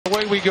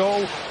away we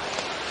go.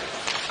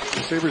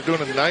 The Sabres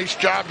doing a nice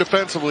job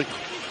defensively.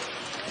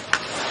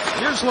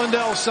 Here's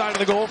Lindell's side of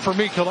the goal for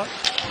Mikkola.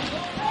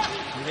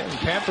 Again,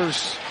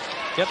 Panthers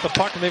get the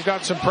puck and they've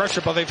got some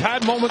pressure, but they've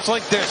had moments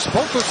like this.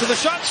 Boquist with the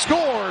shot,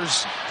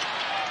 scores.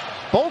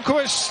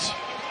 Boquist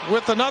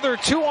with another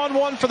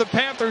 2-on-1 for the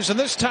Panthers, and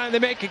this time they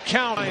make it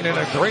count. And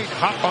a great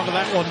hop onto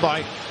that one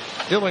by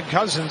Dylan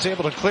Cousins,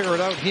 able to clear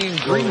it out. He and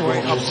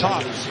Greenway up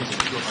top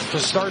to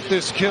start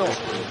this kill.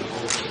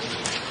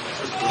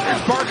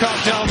 There's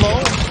Barkov down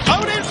low,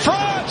 out in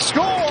front,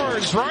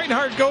 scores.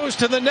 Reinhart goes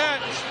to the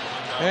net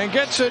and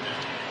gets it.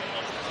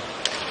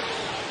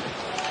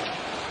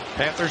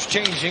 Panthers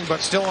changing,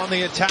 but still on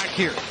the attack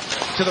here.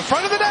 To the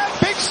front of the net,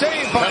 big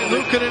save by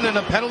Luukkonen, and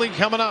a penalty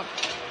coming up.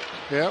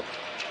 Yep.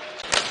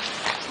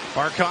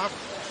 Barkov,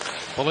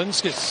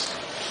 Balinskis.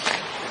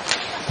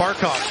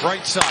 Barkov,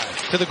 right side,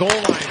 to the goal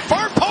line.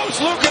 Far post,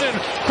 Luukkonen,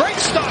 great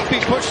stop. He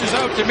pushes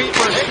out to meet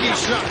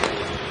Verhaeghe's shot.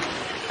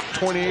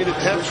 28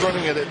 attempts,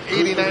 running at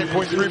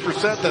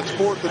 89.3%. That's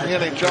fourth in the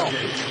NHL.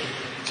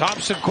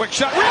 Thompson, quick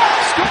shot.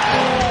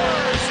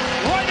 Scores!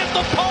 Right at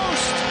the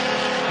post.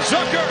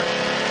 Zucker.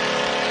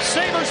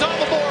 Sabres on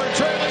the board,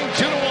 trailing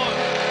 2-1.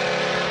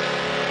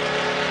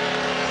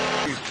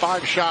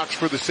 5 shots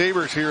for the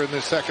Sabres here in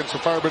this second so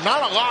far, but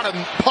not a lot of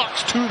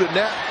pucks to the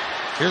net.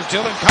 Here's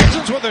Dylan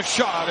Cousins with a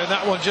shot, and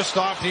that one just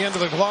off the end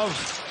of the glove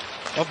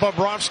of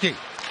Bobrovsky.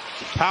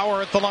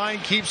 Power at the line,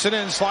 keeps it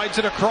in, slides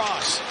it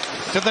across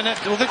to the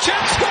net with a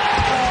chance.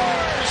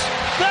 Scores!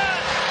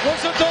 That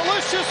was a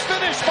delicious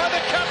finish by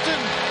the captain.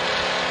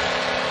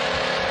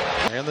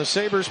 And the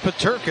Sabres,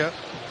 Peterka,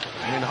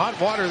 in hot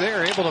water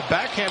there, able to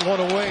backhand one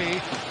away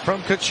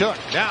from Tkachuk.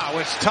 Now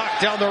it's tucked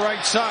down the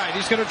right side.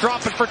 He's going to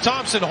drop it for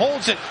Thompson.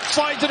 Holds it,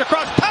 slides it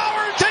across.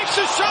 Power takes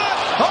a shot.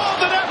 Oh,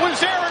 the net was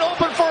there and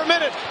open for a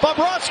minute.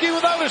 Bobrovsky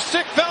without a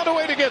stick found a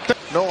way to get there.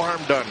 No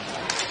harm done.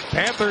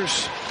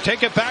 Panthers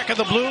take it back at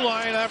the blue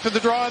line after the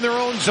draw in their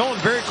own zone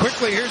very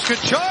quickly. Here's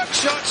Tkachuk.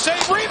 Shot,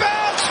 save,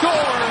 rebound,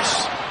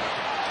 scores.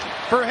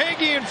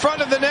 Verhaeghe in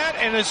front of the net,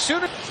 and as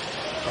soon as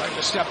trying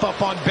to step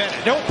up on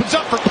Bennett. It opens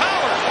up for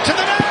Power to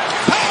the net.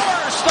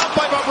 Power stopped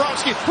by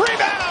Bobrovsky.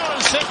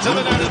 Rebound sent to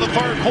the net in the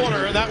far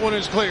corner, and that one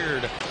is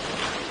cleared.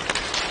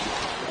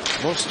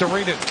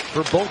 Mostarinen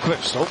for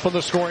Boquist. Open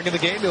the scoring in the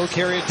game. He'll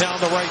carry it down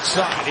the right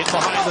side. In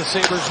behind the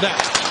Sabres net.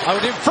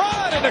 Out in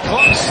front, and a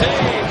close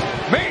save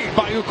made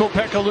by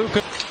Ukko-Pekka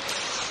Luukkonen.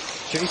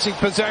 Chasing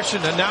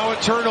possession, and now a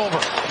turnover.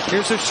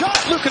 Here's a shot.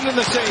 Luukkonen in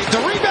the save. The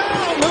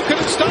rebound.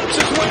 Luukkonen stops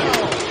as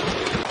well.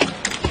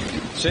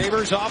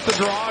 Sabres off the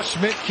draw.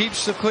 Schmidt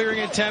keeps the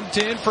clearing attempt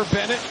in for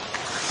Bennett.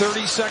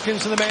 30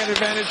 seconds in the man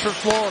advantage for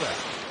Florida.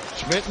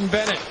 Schmidt and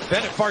Bennett.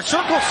 Bennett far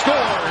circle,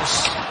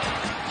 scores.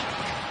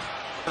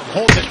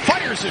 Holds it,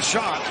 fires a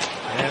shot.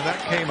 And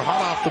that came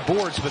hot off the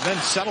boards, but then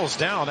settles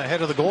down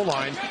ahead of the goal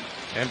line.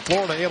 And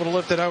Florida able to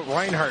lift it out.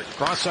 Reinhart,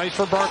 cross ice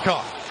for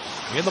Barkov.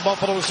 In the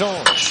Buffalo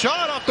zone.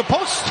 Shot off the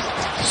post.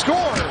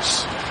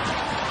 Scores.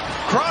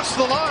 Cross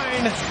the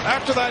line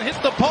after that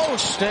hit the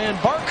post. And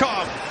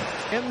Barkov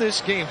in this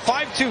game.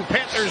 5-2.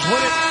 Panthers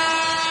win it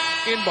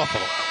in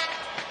Buffalo.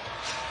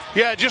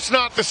 Yeah, just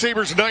not the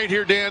Sabres' night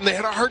here, Dan. They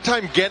had a hard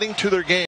time getting to their game.